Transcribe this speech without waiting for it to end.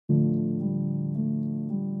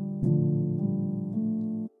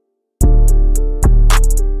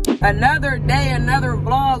Another day, another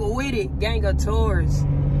vlog with it, gang of tours.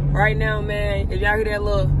 Right now, man, if y'all hear that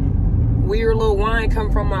little weird little whine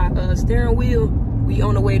come from my steering wheel, we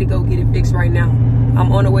on the way to go get it fixed right now.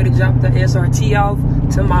 I'm on the way to drop the SRT off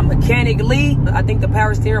to my mechanic Lee. I think the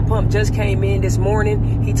power steering pump just came in this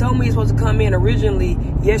morning. He told me it's supposed to come in originally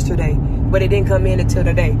yesterday, but it didn't come in until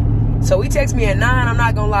today. So he texted me at 9. I'm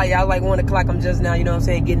not gonna lie, y'all, like 1 o'clock. I'm just now, you know what I'm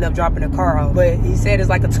saying, getting up, dropping the car off. But he said it's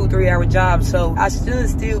like a 2-3 hour job, so I should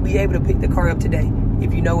still be able to pick the car up today,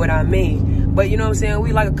 if you know what I mean. But you know what I'm saying,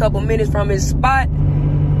 we like a couple minutes from his spot.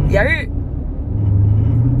 Y'all hear it?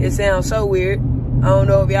 It sounds so weird. I don't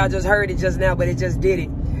know if y'all just heard it just now, but it just did it.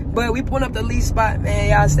 But we pulling up the lease spot, man.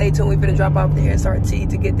 Y'all stay tuned. We finna drop off the SRT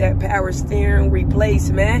to get that power steering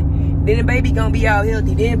replaced, man. Then the baby gonna be all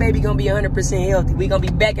healthy. Then baby gonna be 100% healthy. We gonna be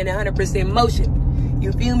back in 100% motion.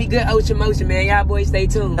 You feel me? Good ocean motion, man. Y'all boys stay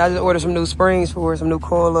tuned. I just ordered some new springs for some new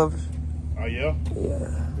coil lovers. Oh, yeah? Yeah.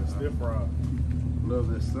 That's stiff rod. Love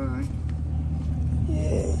that sign.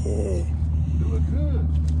 Yeah. It look good.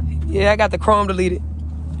 Yeah, I got the chrome deleted.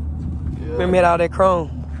 Yeah. Remember had all that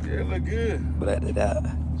chrome. Yeah, it look good. But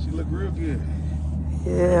She look real good.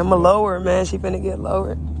 yeah, I'ma lower her, man. She finna get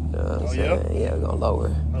lowered. You know what I'm saying? Yeah? Yeah, we're gonna lower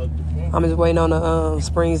her. I'm just waiting on the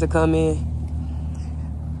springs to come in.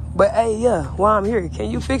 But hey, yeah, while I'm here, can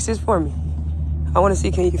you fix this for me? I want to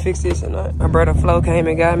see, can you fix this or not? My brother Flo came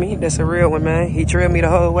and got me. That's a real one, man. He trailed me the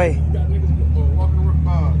whole way. You got niggas walking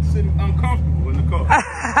around, sitting uncomfortable in the car.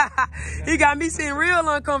 He got me sitting real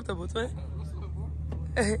uncomfortable, twin.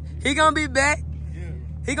 He gonna be back. Yeah.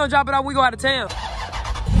 He gonna drop it off when we go out of town.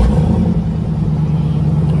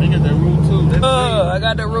 They got that roof too. I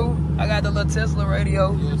got the roof. I got the little Tesla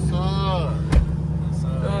radio. Yes, sir. You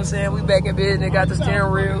know what I'm saying? We back in business. Got the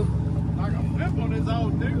steering wheel. Like a flip on this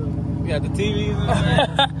old nigga. You got the TVs in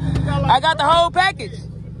there. I got the whole package.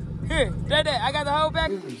 Here, that. I got the whole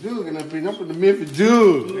package. Jug and I'm putting the Memphis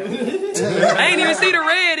jug. I ain't even see the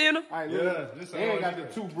red in them. Yeah, this ain't got the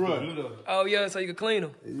two brush. Oh, yeah, so you can clean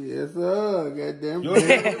them. Yes, sir. Goddamn.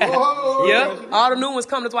 Yeah, all the new ones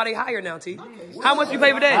come. That's why they higher now, T. How much you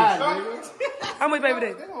pay for that? How much you pay for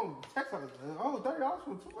that? Oh,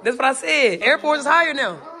 $30 That's what I said. Air Force is higher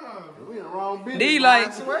now. We in the wrong business. D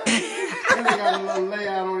like. They got a little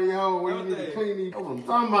layout on your home where you need to clean these. I'm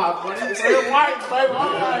talking about, but it's white, baby.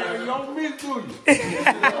 You don't miss to you.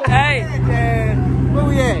 Hey. Where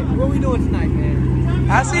we at? What we doing tonight, man?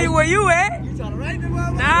 I see where you at. You trying to rate the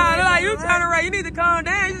motherfucker? Nah, look like you trying to rate. You need to calm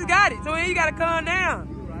down. You just got it. So you got to calm down.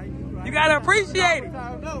 You got to appreciate it.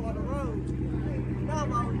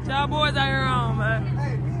 Y'all boys out here on, man.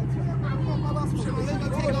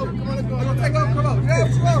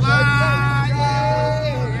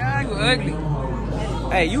 You ugly.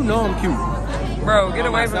 Hey, you know I'm cute. Bro, get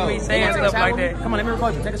away from me saying stuff like that. Come on, let me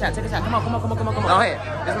record you. Take a shot. Come on. Go ahead.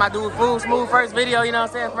 This is my dude, Food Smooth, first video, you know what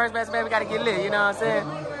I'm saying? First best, baby, gotta get lit, you know what I'm saying?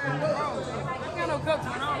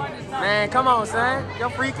 Man, come on, son. Your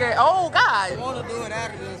freak ass. Oh, God. I want to do it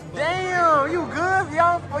after this. Damn, you good,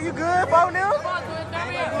 y'all? Oh, you good, phone them?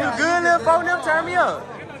 You good, little phone them? Turn me up.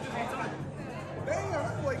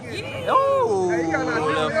 Oh,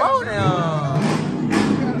 little phone them.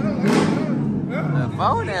 Little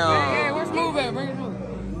phone them. Hey, where's Smooth at? Bring it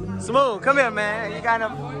Smooth. Smooth, come here, man. You got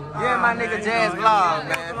you're in my nigga Jazz vlog,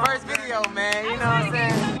 man. First video, man. You know what I'm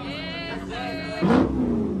saying?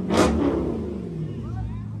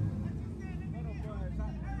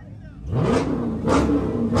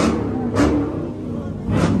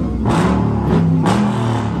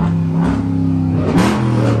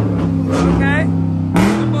 Okay?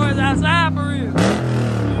 The boys outside for real.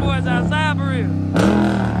 The boys outside for real.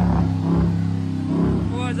 The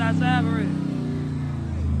boys outside for real.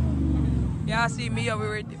 Y'all see me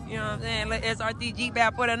over here, you know what I'm saying? Let SRT Jeep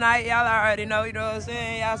out for the night. Y'all already know, you know what I'm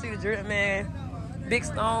saying? Y'all see the drip, man. Big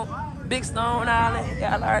Stone Island.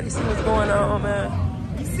 Y'all already see what's going on, man.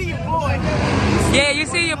 You see your boy. Yeah, you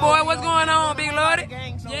see your boy. What's going on, Big Loaded?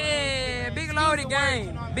 Yeah, Big Loaded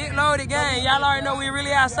gang. Big Loaded gang. Y'all already know we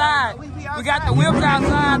really outside. We got the whips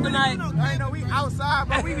outside tonight. I know we outside,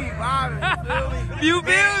 but we be vibing. You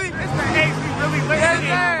feel me? It's the H we really lit. Yes,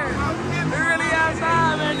 sir. We really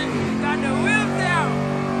outside, man. We got the whips out.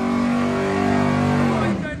 Boy,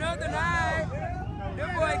 cutting up tonight. That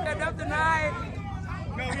boy cutting up tonight.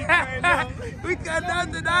 We cutting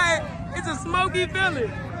up tonight. It's a smoky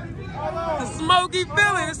feeling. It's a smoky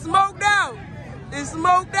feeling. It's smoked out. It's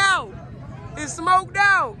smoked out. It's smoked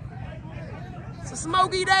out. It's a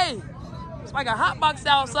smoky day. It's like a hot box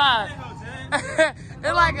outside.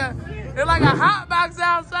 It's like a hot box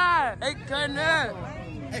outside. They cutting up.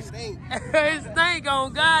 It stink. It stink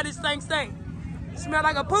on God. It stink. It smell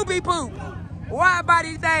like a poopy poop. Wide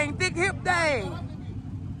body thing, thick hip thing.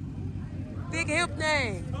 Thick hip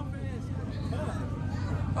thing.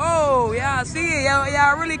 Oh, y'all see it.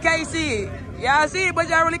 Y'all really can't see it. Y'all see it, but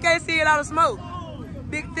y'all really can't see it out of smoke.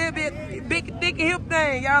 Big thick hip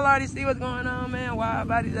thing. Y'all already see what's going on, man. Wide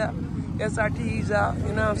bodies out. SRTs out.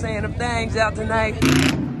 You know what I'm saying? Them things out tonight.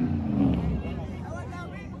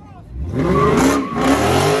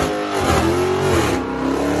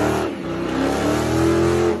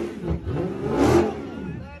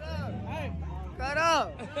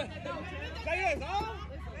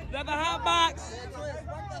 Another hot box.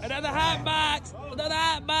 Another hot box. Another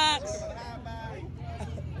hot box.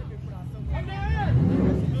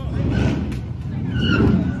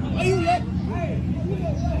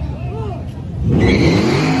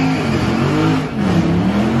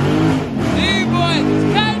 Hey, boy,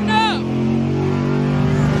 tighten up.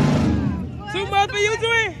 2 months for you,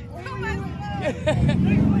 twin?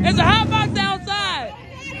 It's a hot box outside.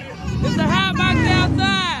 It's a hot box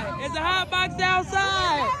outside. It's a hot box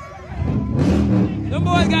outside. Them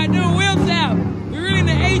boys got new whips out. We really in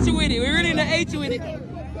the H with it. We really in the H with it.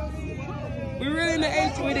 We really in the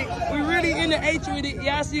H with it. We really in the H with it.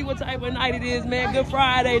 Y'all see what type of night it is, man. Good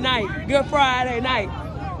Friday night. Good Friday night.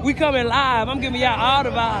 We coming live. I'm giving y'all all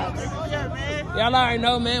the vibes. Y'all already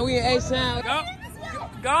know, man. We in H-Town.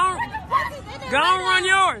 Go on, run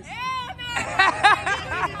yours.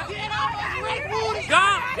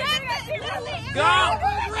 Go.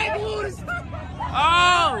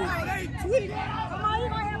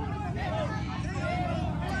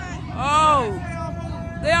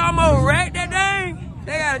 Oh, they almost wrecked that thing.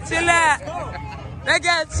 They gotta chill out. They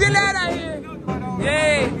gotta chill out here.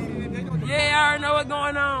 Yeah, I already know what's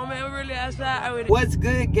going on, man. We really outside with it. What's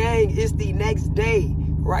good, gang? It's the next day.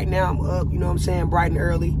 Right now, I'm up, you know what I'm saying, bright and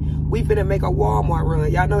early. We finna make a Walmart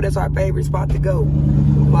run. Y'all know that's our favorite spot to go.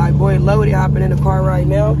 My boy Lodi hopping in the car right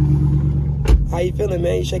now. How you feeling,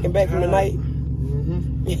 man? You shaking back from the night?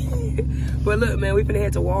 But look, man, we finna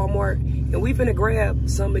head to Walmart and we finna grab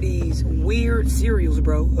some of these weird cereals,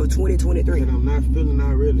 bro, of 2023. And I'm not feeling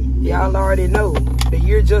that really. Y'all already know the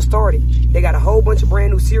year just started. They got a whole bunch of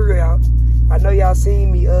brand new cereal out. I know y'all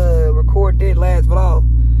seen me record that last vlog.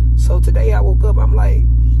 So today I woke up, I'm like,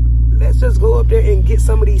 let's just go up there and get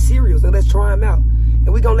some of these cereals and let's try them out.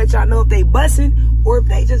 And we gonna let y'all know if they bussin' or if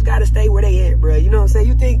they just gotta stay where they at, bro. You know what I'm saying?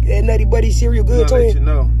 You think that Nutty Buddy cereal good, twin? Let you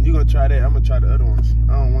know. You gonna try that. I'm gonna try the other ones.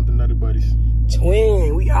 I don't want the Nutty Buddies.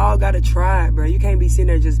 Twin, we all gotta try it, bro. You can't be sitting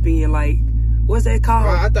there just being like, what's that called?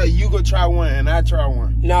 I thought you gonna try one and I try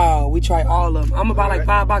one. No, we try all of them. I'm about like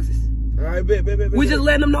 5 boxes. All right, bet. We just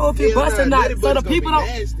letting them know if it bust or not. So the people don't,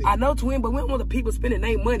 nasty. I know, twin, but we don't want the people spending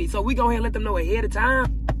their money. So we go ahead and let them know ahead of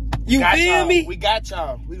time. You feel me? We got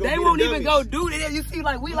y'all. They won't even go do that. You see,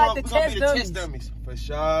 like, we like the test dummies. For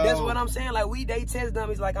sure. That's what I'm saying. Like, they test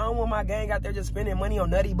dummies. Like, I don't want my gang out there just spending money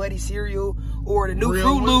on Nutty Buddy cereal or the new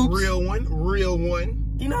Fruit Loops. Real one.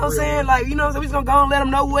 You know what I'm saying? Like, you know what I'm saying? We just gonna go and let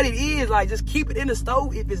them know what it is. Like, just keep it in the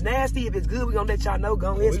stove. If it's nasty, if it's good, we gonna let y'all know.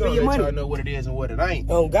 Go ahead and spend your money. We gonna let y'all know what it is and what it ain't.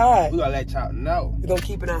 Oh, God. We gonna let y'all know. We gonna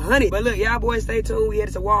keep it 100. But look, y'all boys, stay tuned. We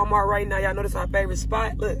headed to Walmart right now. Y'all know this our favorite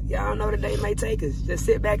spot. Look, y'all know the day may take us. Just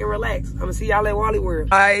sit back and relax. I'm gonna see y'all at Wally World.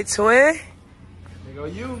 All right, twin. There go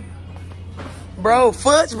you. Bro,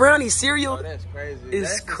 fudge brownie cereal. Oh, that's crazy.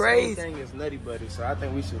 It's crazy. The same thing as Nutty Buddy, so I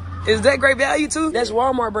think we should. Is that great value too? That's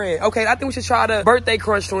Walmart brand. Okay, I think we should try the birthday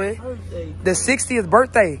crunch, twin. Birthday. The 60th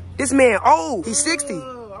birthday. This man old. He's 60.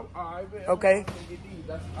 Okay.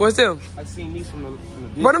 What's them? I seen these from the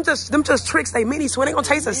Bro, them just tricks. They minis, twin. They gonna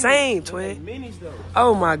taste the same, twin. Minis though.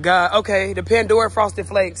 Oh my God. Okay, the Pandora Frosted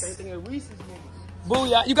Flakes. Same thing as Reese's minis.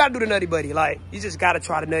 Booyah. You gotta do the Nutty Buddy. Like, you just gotta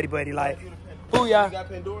try the Nutty Buddy. Like, booyah. You got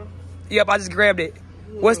Pandora? Yep, I just grabbed it.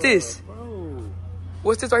 What's this? Bro.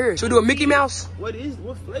 What's this right here? Should we do a Mickey Mouse? What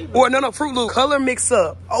flavor? Or no, Fruit Loop. Color mix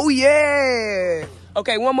up. Oh yeah.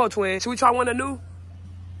 Okay, one more, twin. Should we try one of the new?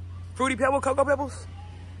 Fruity Pebble, Cocoa Pebbles?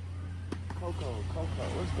 Cocoa.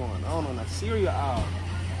 What's going on that cereal aisle?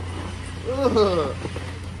 Ugh.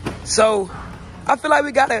 So, I feel like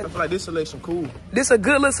we got I feel like this selection cool. This a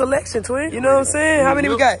good little selection, twin. You know what I'm saying? How many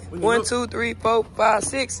we got? 1, 2, 3, 4, 5,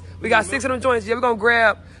 6. We got 6 of them joints. Yeah, we're gonna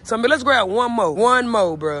grab some. Let's grab one more. One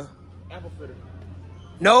more, bro. Apple fritter.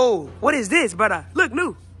 No. What is this, brother? Look,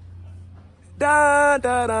 new. Da.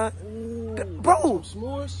 Bro,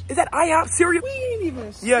 s'mores? is that IHOP cereal? We ain't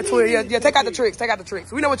even Yeah, twin. Yeah. Take out the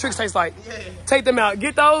tricks. We know what tricks taste like. Yeah. Take them out.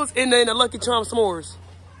 Get those and then the Lucky Charm s'mores.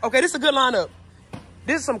 Okay, this is a good lineup.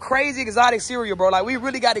 This is some crazy exotic cereal, bro. Like, we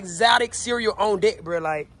really got exotic cereal on deck, bro.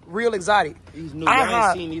 Like, real exotic. These new, y'all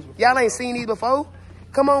ain't seen these before. Y'all ain't seen these before?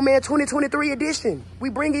 Come on, man. 2023 edition. We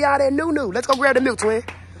bringing y'all that new. Let's go grab the milk, twin.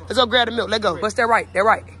 Let's go grab the milk. Let go. What's that right? That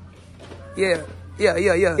right. Yeah.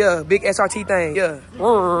 Yeah. Big SRT thing. Yeah.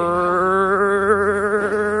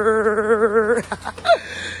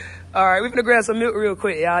 All right, we finna grab some milk real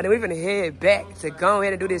quick, y'all. Then we finna head back to go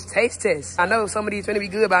ahead and do this taste test. I know some of these finna be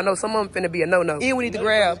good, but I know some of them finna be a no-no. And we need to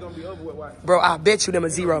grab, bro, I bet you them a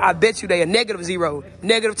 0. I bet you they a -0,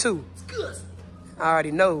 -2. I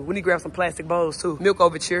already know. We need to grab some plastic bowls, too. Milk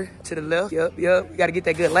overture to the left. Yep. You gotta get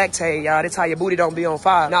that good lactate, y'all. That's how your booty don't be on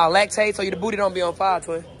fire. Nah, lactate so your booty don't be on fire,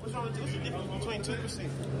 twin. What's wrong with this? The difference between 2%.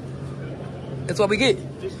 That's what we get.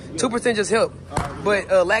 2% just help. But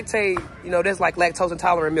lactate, you know, that's like lactose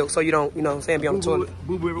intolerant milk, so you don't, you know what I'm saying, be on the toilet.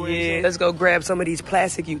 Yeah, let's go grab some of these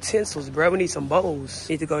plastic utensils, bro. We need some bowls.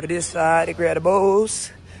 Need to go to this side to grab the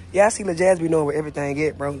bowls. Yeah, I see Lil Jazz be knowing where everything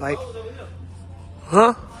get, bro. Like,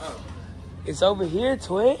 huh? It's over here,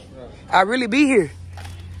 twin. I really be here.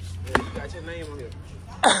 Yeah, you got your name on here.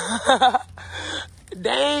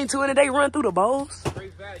 Dang, twin, did they run through the bowls?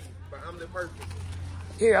 Great value, but I'm the perfect.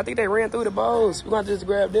 Here, I think they ran through the bowls. We're gonna have to just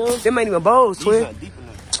grab them. Them ain't even bowls, twin. Not deep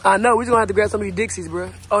enough. I know, we're gonna have to grab some of these Dixies, bro.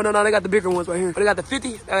 Oh, no, they got the bigger ones right here. Oh, they got the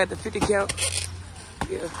 50. I got the 50 count.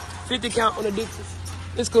 Yeah, 50 count on the Dixies.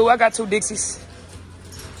 It's cool, I got 2 Dixies.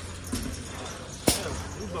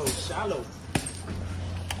 You go shallow.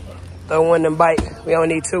 Throw one in them bite. We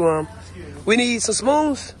only need 2 of them. We need some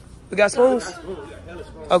spoons. We got spoons?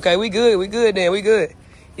 Okay, we good then, we good.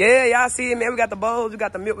 Yeah, y'all see it, man. We got the bowls, we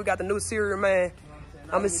got the milk, we got the new cereal, man.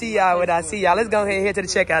 I'm gonna see y'all when I see y'all. Let's go ahead and head to the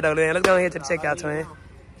checkout, though, man. Let's go ahead to the checkout, man.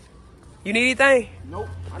 You need anything? Nope.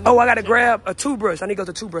 Oh, I gotta grab a toothbrush. I need to go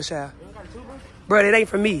to toothbrush shop. You got a toothbrush? Bro, it ain't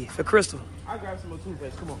for me, for Crystal. I grab some more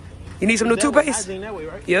toothpaste. Come on. You need some new toothpaste? That way,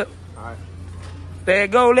 right? Yep. All right.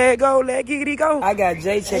 Let go, let giggity go. I got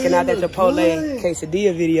Jay checking out that Chipotle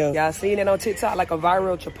quesadilla video. Y'all seen it on TikTok, like a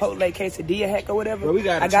viral Chipotle quesadilla hack or whatever? Bro,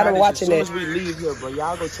 I got him watching that. As soon as we leave here, bro,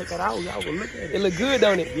 y'all go check that out. Y'all go look at it. It look good,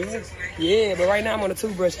 don't it? Yes. Yeah, but right now I'm on the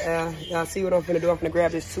toothbrush. Y'all see what I'm finna do? I'm finna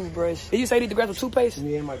grab this toothbrush. Did you say you need to grab some toothpaste?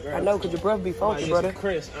 Yeah, my girl. I know, because your breath be funky, brother.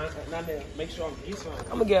 Chris, not there. Make sure I get some.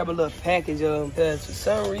 I'm gonna grab a little package of them, because for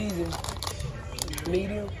some reason,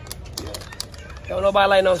 medium. Don't nobody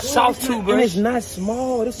like no soft toothbrush. And it's not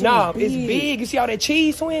small. This Nah, big. it's big. You see all that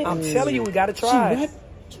cheese, twin? I'm telling you, we gotta try.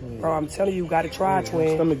 Bro, I'm telling you, we gotta try,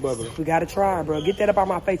 twin. Stomach bubbling. We gotta try, bro. Get that up out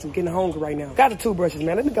my face. I'm getting hungry right now. Got the toothbrushes,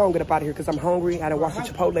 man. Let me go and get up out of here because I'm hungry. I done watched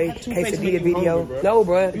the Chipotle quesadilla video. Hungry, bro. No,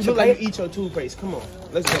 bro. You look like you eat your toothpaste. Come on.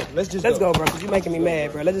 Let's go. Let's go, bro, because you making me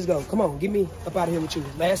mad, bro. Let's just go. Come on, get me up out of here with you.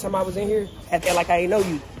 Last time I was in here, I felt like I ain't know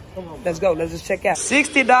you. Come on, let's go. Let's just check out.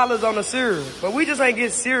 $60 on the cereal. But we just ain't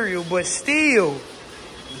get cereal, but still.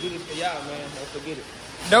 Get it for y'all, man.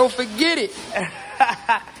 Don't Don't forget it.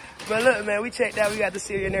 forget it. But look, man, we checked out. We got the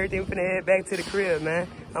cereal and everything. We finna head back to the crib, man.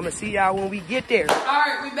 I'm gonna see y'all when we get there. All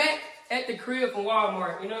right, we back at the crib from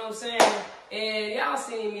Walmart. You know what I'm saying? And y'all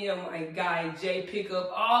seen me and my guy Jay pick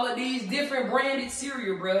up all of these different branded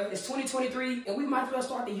cereal, bruh. It's 2023, and we might as well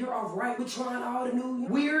start the year off right. We're trying all the new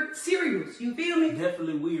weird cereals. You feel me?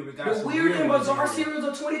 Definitely weird. We got the some weird and bizarre ones cereals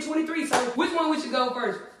of 2023. So which one we should go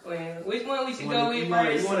first? Which one we should go with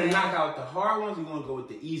first? You want to knock out the hard ones? You want to go with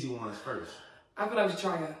the easy ones first? I feel like we should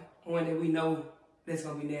try one that we know that's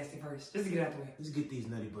gonna be nasty first. Just to get it out the way. Let's get these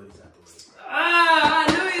nutty buddies out the way. Ah,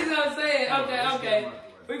 I knew he was gonna say it. Okay.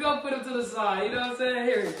 We're gonna put them to the side. You know what I'm saying?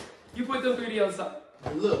 Here, you put them 3D on the side.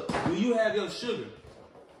 But look, do you have your sugar?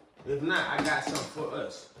 If not, I got something for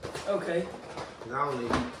us. Okay. Cause I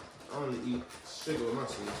only eat sugar with my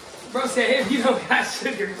cereal. Bro said if you don't got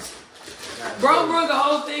sugar. Bro brung the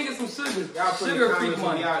whole thing of some sugar. Y'all put Sugar in free comments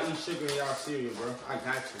money. when y'all eat sugar in y'all cereal, bro. I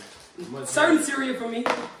got you. Certain cereal for me.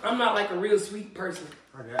 I'm not like a real sweet person.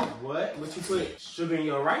 I got you. What? What you put? Sugar in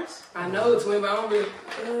your rice? I know, twin, but I don't really.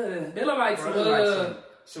 They look like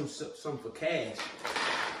some for cash.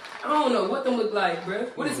 I don't know what them look like, bro.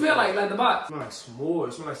 What it smell like the box? It smells like s'mores.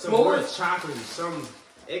 It smells like some s'mores? real chocolatey, some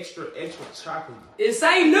extra chocolate. It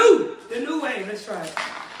ain't new. The new way. Let's try it.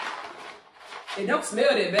 It don't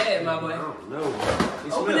smell that bad, my boy. I don't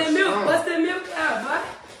know. Open that milk. Bust that milk out, boy.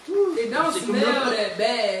 It don't smell that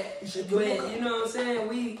bad, but you know what I'm saying?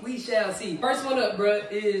 We shall see. First one up, bro,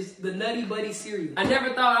 is the Nutty Buddy cereal. I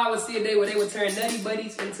never thought I would see a day where they would turn Nutty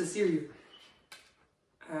Buddies into cereal.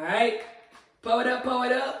 All right, pull it up.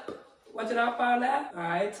 Watch it all fall out. All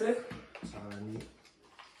right, sir. That's all I need.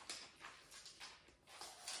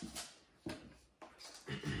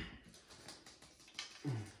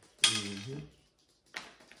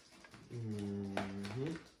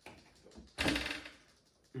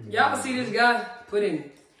 Y'all see this guy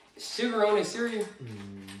putting sugar on his cereal?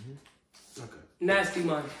 Okay. Nasty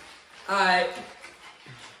money. All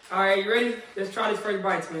right, you ready? Let's try this first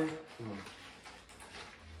bites, man.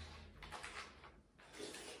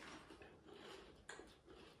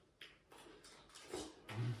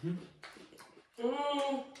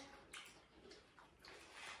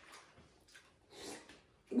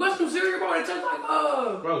 What's some cereal, bro? It tastes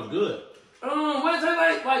like Bro, it's good. what it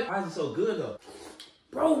taste like? Why is it so good though?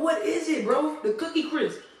 Bro, what is it, bro? The Cookie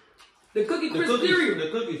Crisp. The Cookie Crisp cereal.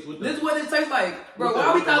 The cookies. With This is what it tastes like. Bro,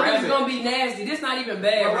 why we thought this was gonna be nasty? This not even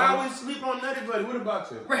bad, bro. bro. Why we sleep on Nutty Buddy? What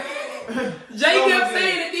about you? Jay kept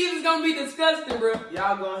saying that these is gonna be disgusting, bro.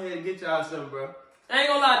 Y'all go ahead and get y'all something, bro. I ain't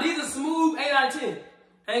gonna lie, these are smooth 8 out of 10.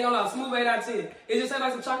 I ain't gonna lie, smooth 8 out of 10. It just tastes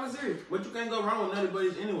like some chocolate cereal. But you can't go wrong with Nutty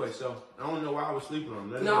Buddies anyway, so I don't know why I was sleeping on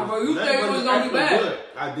them. Nah, bro, you think it was gonna be bad? Good.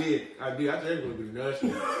 I did. I think it was gonna be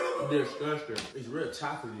nasty. Disgusting. It's real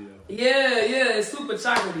chocolatey though. Yeah, it's super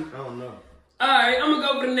chocolatey. I don't know. Alright, I'm gonna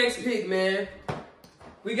go for the next pick, man.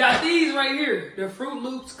 We got these right here. The Fruit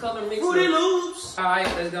Loops color mix. Fruity Loops! Alright,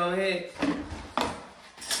 let's go ahead.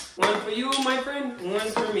 One for you, my friend.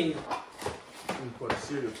 One for me. Let me pour the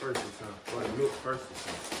cereal first or something. Or the milk first or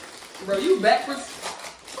something. Bro, you backwards?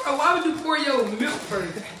 Bro, why would you pour your milk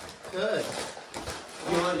first? Cause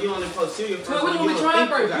you only pour cereal first. So which one we trying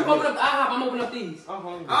first? You open up the IHOP, I'm opening up these. I'm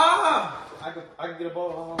hungry. I can get a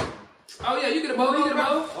bowl. Oh yeah, you get a bowl, you get a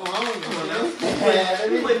bowl. Oh, I'm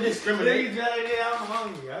hungry. You wouldn't discriminate. Yeah, I'm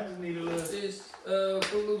hungry. I just need a little. This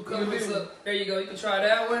Fruit Loop color mix up. There you go, you can try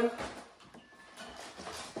that one.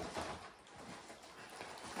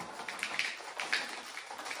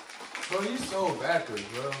 Bro, you so backwards,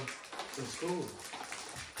 bro. It's cool.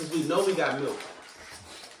 Cause we know we got milk.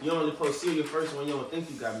 You only pour cereal first when you don't think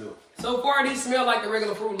you got milk. So far, these smell like the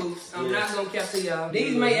regular Fruit Loops. I'm not gonna cap to y'all.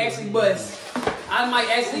 These may actually bust. I might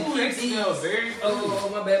actually keep these. Smell very fruity. Oh,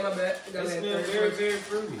 my bad. They smell very, very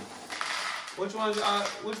fruity. Which ones y'all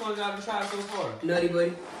been trying so far? Nutty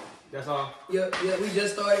Buddy. That's all. Yep, we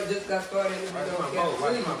just got started.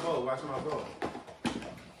 Watch my bowl.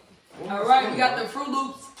 All right, we got the Fruit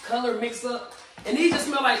Loops color mix up. And these just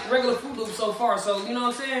smell like regular Fruit Loops so far. So, you know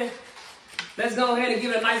what I'm saying? Let's go ahead and give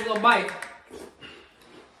it a nice little bite.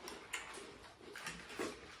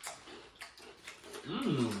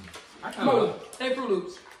 Come on, they Fruit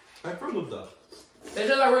Loops. Like Fruit Loops though. They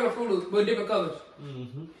just like regular Fruit Loops, but different colors.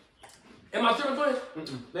 Am I tripping, twins?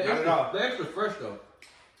 They're extra fresh though.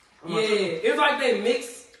 Yeah, it's like they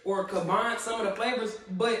mix or combine some of the flavors,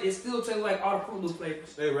 but it still tastes like all the Fruit Loop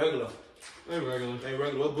flavors. They regular. They regular.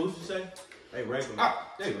 What Boost you say? They regular.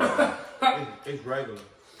 They regular. It's regular.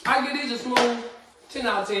 I give these a smooth 10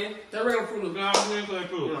 out of 10. They're regular Fruit Loops. Nah, I'm gonna You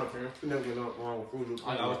know what I'm saying? You never get nothing wrong with Fruit Loops. I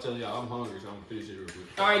was telling y'all I'm hungry, so I'm gonna finish it real quick.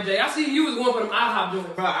 All right, Jay. I see you was going for them IHOP joints.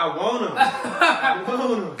 Bro, I want them.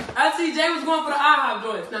 I see Jay was going for the IHOP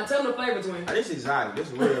joints. Now tell them the flavor, twin. This is exotic. This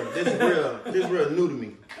is real new to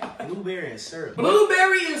me. Blueberry and syrup.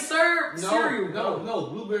 Blueberry and syrup cereal. No,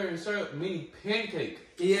 blueberry and syrup mini pancake.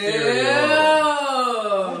 Yeah.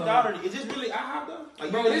 Is this really IHOP though?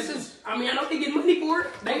 Like, Bro, this is, I know they get money for it.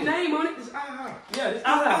 They name on it. It's IHOP. Yeah, this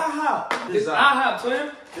IHOP. This It's IHOP,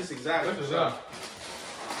 twin. This exotic. This is up.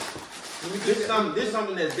 This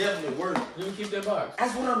something that's definitely worth it. Let me keep that box.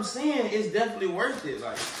 That's what I'm saying. It's definitely worth it.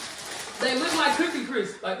 Like, They look like Cookie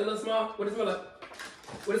Crisp. Like the little small. What it smell like?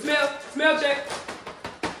 What it smell? Smell check.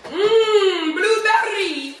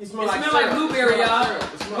 Blueberry. It smell like blueberry, y'all. It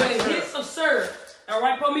But it hits of syrup. All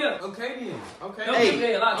right, pull me up. Okay then. Okay. Don't give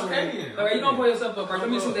me a lot, Okay twin. then. All right, you gonna pull yourself up first. Let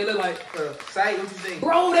me see what they look like. Say what you think.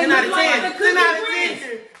 Bro, they 10 look out of like 10. the 10 Cookie out of Crisp.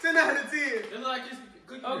 10. 10 out of 10. It look like just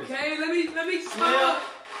cookie crisp. Okay, let me Smell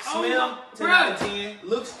 10 out of bruh. 10.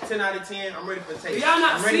 Looks 10 out of 10. I'm ready for taste. Do y'all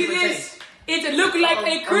not I'm ready see for this? taste. It look like a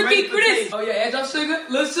ready Cookie for Crisp. taste. Oh yeah, add your sugar,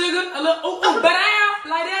 a little but out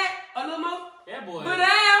like that, a little more. Yeah, boy. But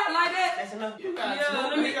out like that. That's enough. You got Yeah, too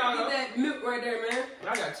let me much. get that milk right there, man.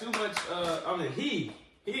 I got too much.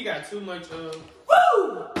 He got too much.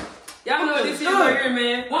 Woo! Y'all know what this is right here,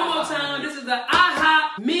 man. One more time, this is the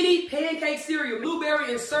IHOP mini pancake cereal,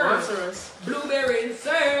 blueberry and syrup. Blueberry and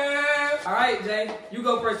syrup. All right, Jay, you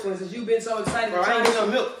go first, one, since you've been so excited. Bro, I ain't get no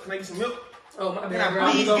milk. Can I get some milk? Oh my Can bad, I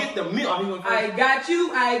bro. please get the milk? I got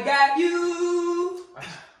you. I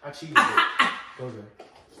cheated. Okay.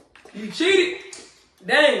 You cheated.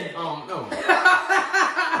 Dang. No.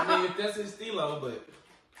 I mean, if that's his stilo, but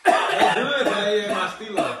that's good. Yeah, my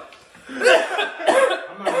stilo.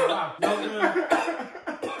 I'm not gonna lie. No good.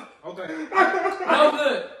 Okay. No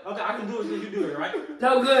good. Okay, I can do it since you do it, right?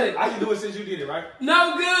 No good. I can do it since you did it, right?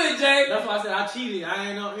 No good, Jay. That's why I said I cheated. I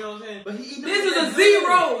ain't know, you know what I'm saying? But he This is a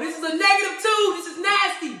 0. This is a -2. This is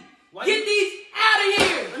nasty. Get these out of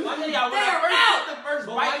here. They're out. The first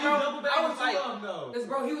But why bite, you bro. double back I was with like, some, though? Because,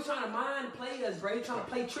 bro, he was trying to mind play us, bro. He was trying to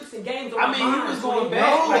play tricks and games on I our mean, he minds, was going twin.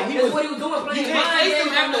 back. Like, he That's was. what he was doing, you playing can't mind taste games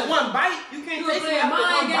them after on us. one bite. You can't You was taste them playing after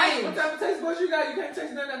mind one bite. games. What type of taste buds you got? You can't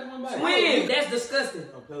taste nothing after one bite. Twin, that's disgusting.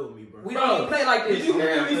 Don't play with me, bro. We don't even play like this. Did you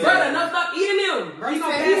hear me? Brother, no, stop eating them. Bro, you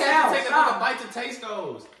gonna pass out. a bite to taste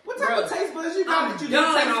those. What type of taste buds you got that you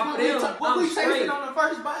done didn't off taste? them. What we I'm tasted straight. on the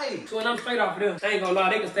first bite? So when I'm straight off of them, I ain't gonna lie,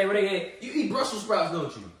 they can stay where they at. You eat Brussels sprouts,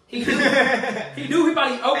 don't you? He do. He do. He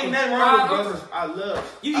probably open. Ain't nothing fried wrong with okra. Brussels. I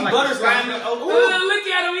love. You I eat like butter slimy scotch. okra. Look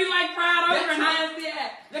at him. He like fried okra. That's Nasty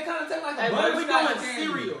ass. That kind of tastes like Hey, a but we butterscotch doing candy.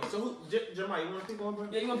 cereal. So who? Jeremiah, you want to pick one, bro?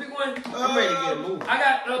 Yeah, you wanna pick one? I'm ready to get a move. I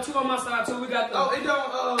got 2 on my side too. We got the. Oh, it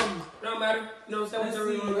don't. Don't matter. You know what I'm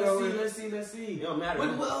saying? Let's see. It don't matter.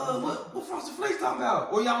 What Frosted Flakes talking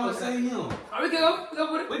about? Or y'all want to say him? All right, we can go.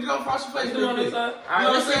 Go with it. We can go Frosted Flakes. You know what I'm saying? All right,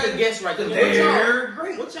 let's take a guess right there. They're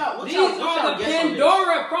great. What y'all These guess are on the this?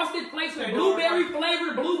 Pandora Frosted Flakes with blueberry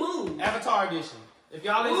flavored Blue Moon. Avatar edition. If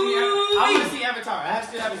y'all didn't see it, Ooh-wee. I want to see Avatar. I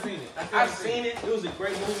still haven't seen it. I've seen it. It was a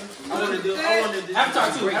great movie. I want to do.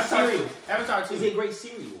 Avatar 2. Great Avatar cereal. 2. Avatar 2. It's a great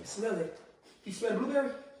cereal. Smell it. You smell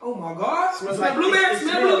blueberry? Oh my God. Smells Smell like blueberry.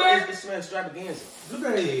 Smell blueberry. It smells extravaganza.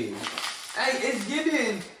 Blueberry. Hey, it's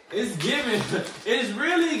giving. It's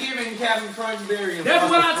really giving Captain Crunch Berry and That's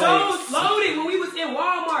what I Frosted told Flakes. Loaded when we was in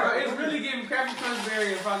Walmart. Bro, it's really giving Captain Crunch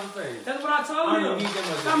Berry and Frosted Flakes. That's what I I told don't him. even need that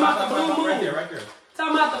much. Talking about the blue moon. Right there, right there.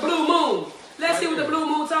 Talking about the blue moon. Let's see what the there. blue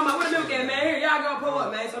moon talking about. What the milk at, man? Here, y'all go pull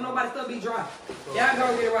up, man, so nobody still be dry. Y'all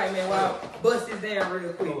go get it right, man. Wow. Bust this down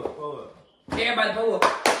real quick. Pull up. Everybody pull up.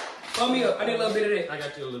 Pull me up. I need a little bit of that. I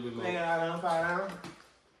got you a little bit more.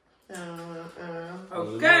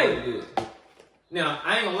 Okay. Now,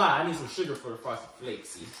 I ain't gonna lie, I need some sugar for the Frosted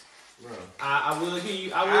Flakes. Bro, I will give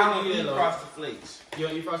you. I I will don't give you eat that. Frosted Flakes. You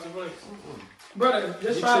don't eat Frosted Flakes? Brother,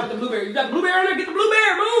 just You try should. with the blueberry. You got the blueberry on there? Get the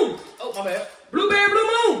blueberry moon. Oh, my bad. Blueberry blue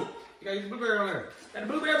moon. You gotta use blueberry on there. Got the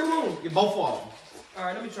blueberry blue moon. Get both of them. All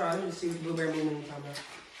right, let me try. Let me see what the blueberry blue moon talking about.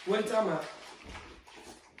 What you talking about?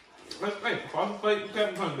 Wait, Frosted Flakes,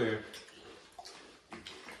 Captain Crunch Berry.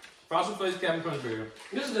 Frosted Flakes, Captain Crunch Berry.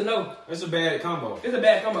 This is a no. It's a bad combo. It's a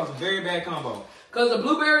bad combo. It's a very bad combo. Cause the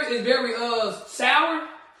blueberry is very sour,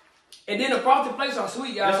 and then the frosted flakes are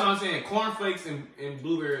sweet, y'all. That's what I'm saying. Corn flakes and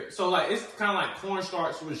blueberry. So like it's kind of like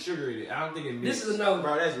cornstarch with sugar in it. I don't think it mixes. This is a no.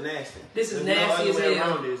 Bro, that's nasty. This is There's no nasty other as way hell.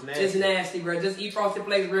 around it. It's nasty. It's nasty, bro. Just eat frosted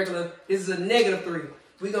flakes regular. This is a -3.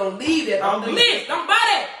 We gonna leave that on the list. Don't buy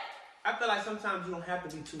that. I feel like sometimes you don't have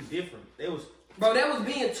to be too different. Bro, that was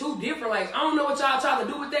being too different. Like, I don't know what y'all try to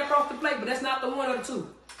do with that frosted flake, but that's not the one of the two.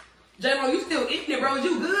 J-Lo, you still eating it, bro.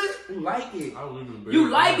 You good? You like it. I don't even You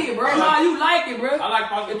like it, bro. Nah, you like it, bro. I like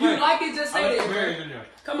frosted If you flakes. like it, just I say like that, the berries bro. in there.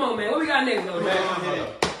 Come on, man. What we got next, though?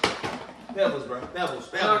 Pebbles, bro. Pebbles.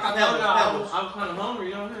 Like I told y'all, Pebbles. I'm kind of hungry,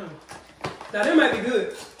 you know him. Now, them might be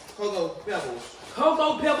good. Cocoa Pebbles.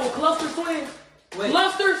 Cocoa Pebble Cluster Twin.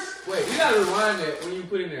 Clusters? Wait, you gotta rewind that when you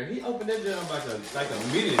put in there. He opened that jam like a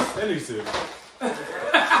minute. That nigga said.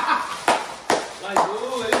 Like,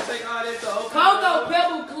 ooh, they take all that to open. Cocoa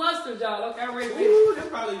Pebble Clusters, y'all. Okay, I'm ready for it. Ooh, they're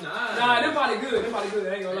probably nice. Nah, they're probably good. They're probably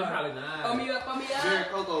good. I ain't gonna They're lie. probably nice. Put me up, put me Very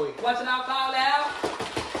up. cocoa-y. Watch it out, fall out.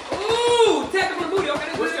 Ooh, technical booty. Okay,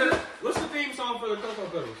 that's good. What's the theme song for the Cocoa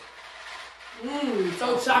Pebbles? Mmm,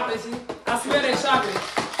 so chocolatey. I smell that chocolate.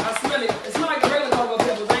 I smell it. It smells like the regular Cocoa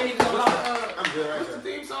Pebbles. I ain't even gonna lie. I'm good right What's the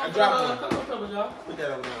there. theme song I for dropped the one. Cocoa Pebbles, y'all? Put that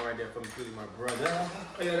over there right there for me, please, my brother.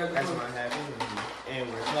 Oh, yeah, That's what I have. And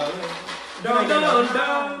we're close. Dun, dun,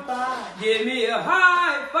 dun. Give me a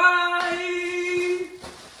high five.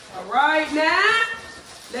 All right, now.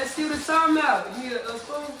 Let's see what it's talking about. You need a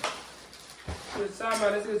spoon? What it's talking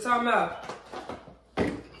about. Let's see what it's talking about.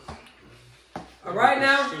 All right,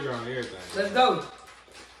 now. Sugar on everything. Let's go.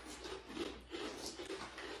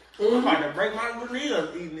 I'm about to break my vanilla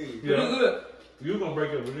eating these. You look good. You gonna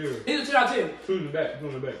break up with here. These are 10 out of 10. Two in the back, two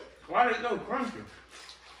in the back. Why they so crunchy?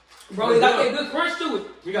 Bro, they got that good crunch to it.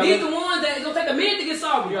 We got These that- the ones that it's gonna take a minute to get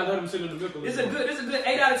soggy. You gotta let them sit in the milk a This little is bit. a good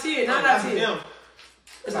 8 out of 10, 9 out of 10.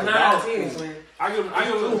 It's a 9 out of 10, man. I give it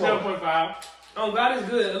a 7.5. Oh God, it's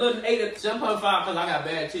good. A little 8. 7.5 because I got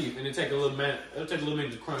bad teeth and it take a little minute. It'll take a little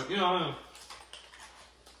minute to crunch. You know what I mean?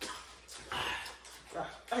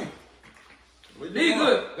 Hey. These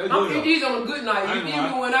good. They're I'm good, eating these on a good night. I You ain't eat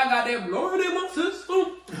gonna me when I got that blood in my system.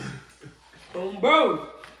 Bro.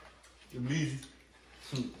 Easy.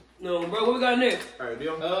 No, bro, what we got next? Alright,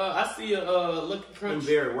 deal. I see a Lucky Them Crunch.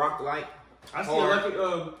 very rock-like. I see a hard. Lucky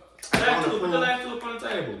put the last two up on the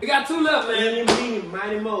table. We got 2 left, man.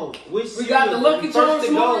 Mighty Mo. Which We got the Lucky Charms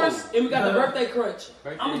to go? s'mores and we got the birthday crunch.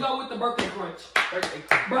 Birthday. I'm gonna go with the birthday crunch. Birthday.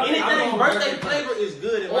 Anything birthday flavor is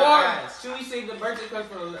good in my Or eyes. should we save the birthday crunch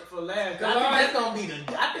for last?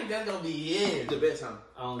 I think that's gonna be it. The best, huh?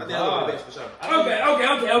 Oh, I think that'll God. be the best for sure.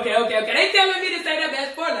 Okay. They telling me to say that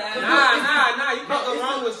best for last. Nah. You can't go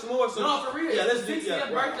wrong with s'mores. So No, for real. Yeah, let's do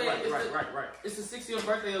 60th birthday. Right. It's the 60th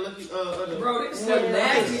birthday of Lucky. Bro, this is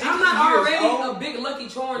nasty. I'm not already a big Lucky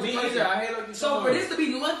Charms Me person. either. I hate Lucky Charms. So for this to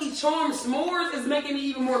be Lucky Charms s'mores is making me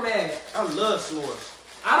even more mad. I love s'mores.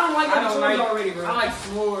 I don't like Lucky Charms already, bro. I like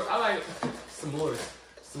s'mores. I like s'mores.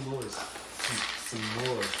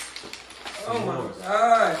 Oh my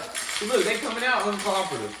god. Look, they coming out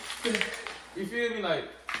uncooperative. You feel me? Like,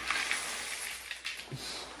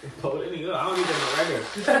 pull it in. I don't need that right there.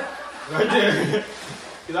 Right there.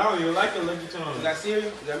 Cause I don't even like the Lucky Charms. You got cereal?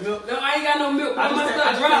 You got milk? No, I ain't got no milk. I'm gonna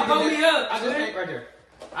start drop. Pull me up. I just think right there.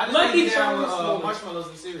 I just Lucky think down Charms marshmallows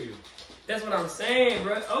and cereal. That's what I'm saying,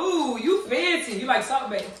 bro. Oh, you fancy. You like Salt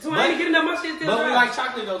Bae. So I ain't getting that much shit still. But we like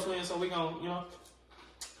chocolate though, twin. So we gon', you know.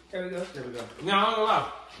 There we go. No, I'm gonna lie.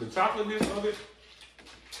 The chocolate bit of it.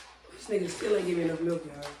 This nigga still ain't giving me enough milk,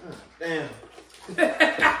 y'all. Damn.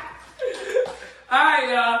 Alright,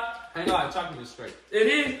 y'all. I ain't gonna lie, chocolate is straight. It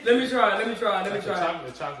is. Let me try. The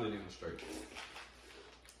chocolate isn't straight.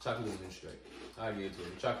 Chocolate isn't straight. I get to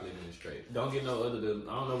it. Chocolate isn't straight. Don't get no other than,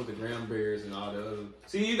 I don't know what the graham berries and all the other.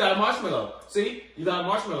 See, you got a marshmallow. I ain't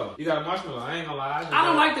gonna lie. I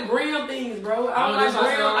don't like the graham things, bro. I don't like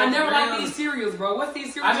graham. I never like these cereals, bro. What's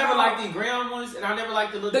these cereals? I never like these graham ones, and I never like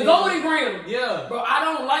the little. The golden graham. Yeah. Bro, I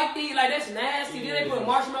don't like these. Like, that's nasty. Then they put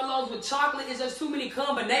marshmallows with chocolate. It's just too many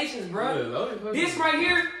combinations, bro. Yeah, this right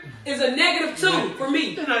here is a -2 for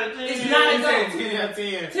me. 10 out of 10. It's not a go. 10 out of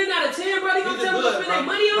 10. 10 out of 10, bro. They gonna tell me to spend their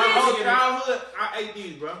money on My whole this? childhood, I ate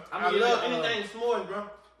these, bro. I gonna love get, anything s'mores, bro.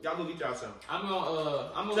 Y'all go get y'all some. I'm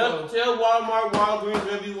gonna Tell Walmart, Walgreens,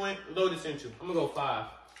 wherever you went, load this into. I'm gonna go 5.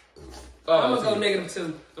 I'm gonna go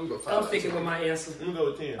 -2. I'm gonna go 5. I'm sticking with my answer. I'm gonna go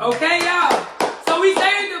with 10. Okay, y'all. So we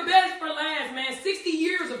saved the best for last, man. 60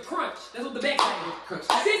 years of crunch. That's what the back saying.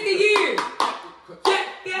 60 years.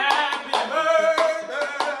 Yeah. Happy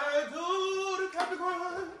birthday to the Captain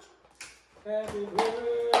Crunch. Happy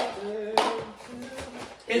birthday.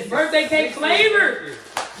 It's birthday cake flavor.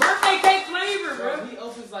 Birthday cake flavor, bro. He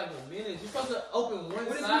opens like a minute. You're supposed to open one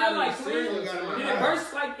What it side smell like, of the cereal. Did it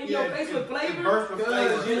burst like in your face with flavor? Burst with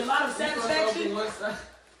flavor. And a lot of satisfaction?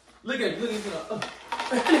 Look at They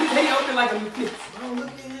open like a minute. Oh, look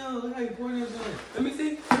at him. Look how he pouring that junk. Let me see.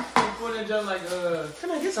 He pouring that junk like,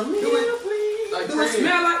 Can I get some milk, please? like Do it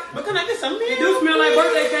smell like? But can I get some milk? It do smell like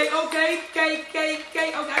birthday cake. Okay, cake.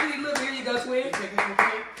 Okay, I need a little. Here you go, twin.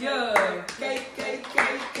 Yeah, cake.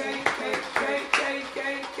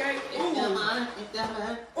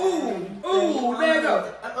 Ooh, there you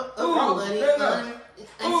go.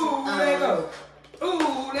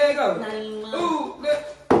 There you go.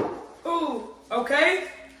 Ooh, okay.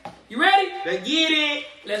 You ready? Let's get it.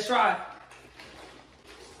 Let's try it.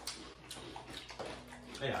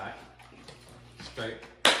 They alright. Straight.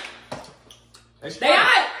 They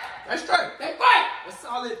alright. That's straight. They fight. A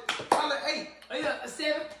solid 8. Oh, yeah, a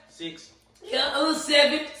 7. 6. Yeah, a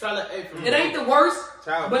 7. Solid 8 for me. It ain't the worst,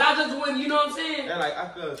 Childish. but I just wouldn't, you know what I'm saying? They're like, I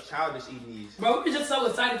feel childish eating these. Bro, we're just so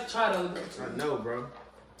excited to try those. I know, bro.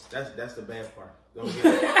 That's the bad part. Don't get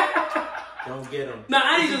them. Don't get them. No,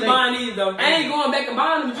 I ain't just buying these though. I ain't going back and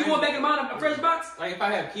buying them. But you going back and buying a fresh box? Like if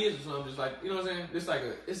I have kids or something, just like, you know what I'm saying? It's like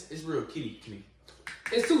it's real kitty to me.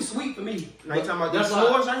 It's too sweet for me. Now you talking about these That's why-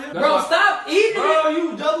 s'mores right here? Bro, stop eating it. Bro,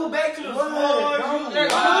 you double back to the s'mores.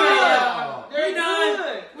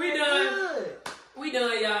 We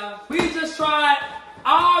done, y'all. We just tried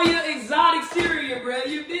all your exotic cereal, bro.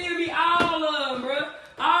 You feel me? All of them, bro.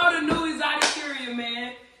 All the new exotic cereal,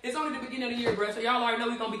 man. It's only the beginning of the year, bro. So y'all already know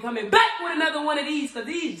we're going to be coming back with another one of these. Because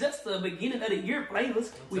these just the beginning of the year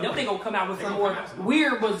flavors. We know they're going to come out with some more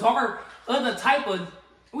weird, bizarre, other type of...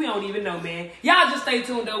 We don't even know, man. Y'all just stay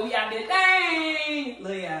tuned, though. We out there. Dang!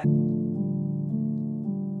 Look, y'all.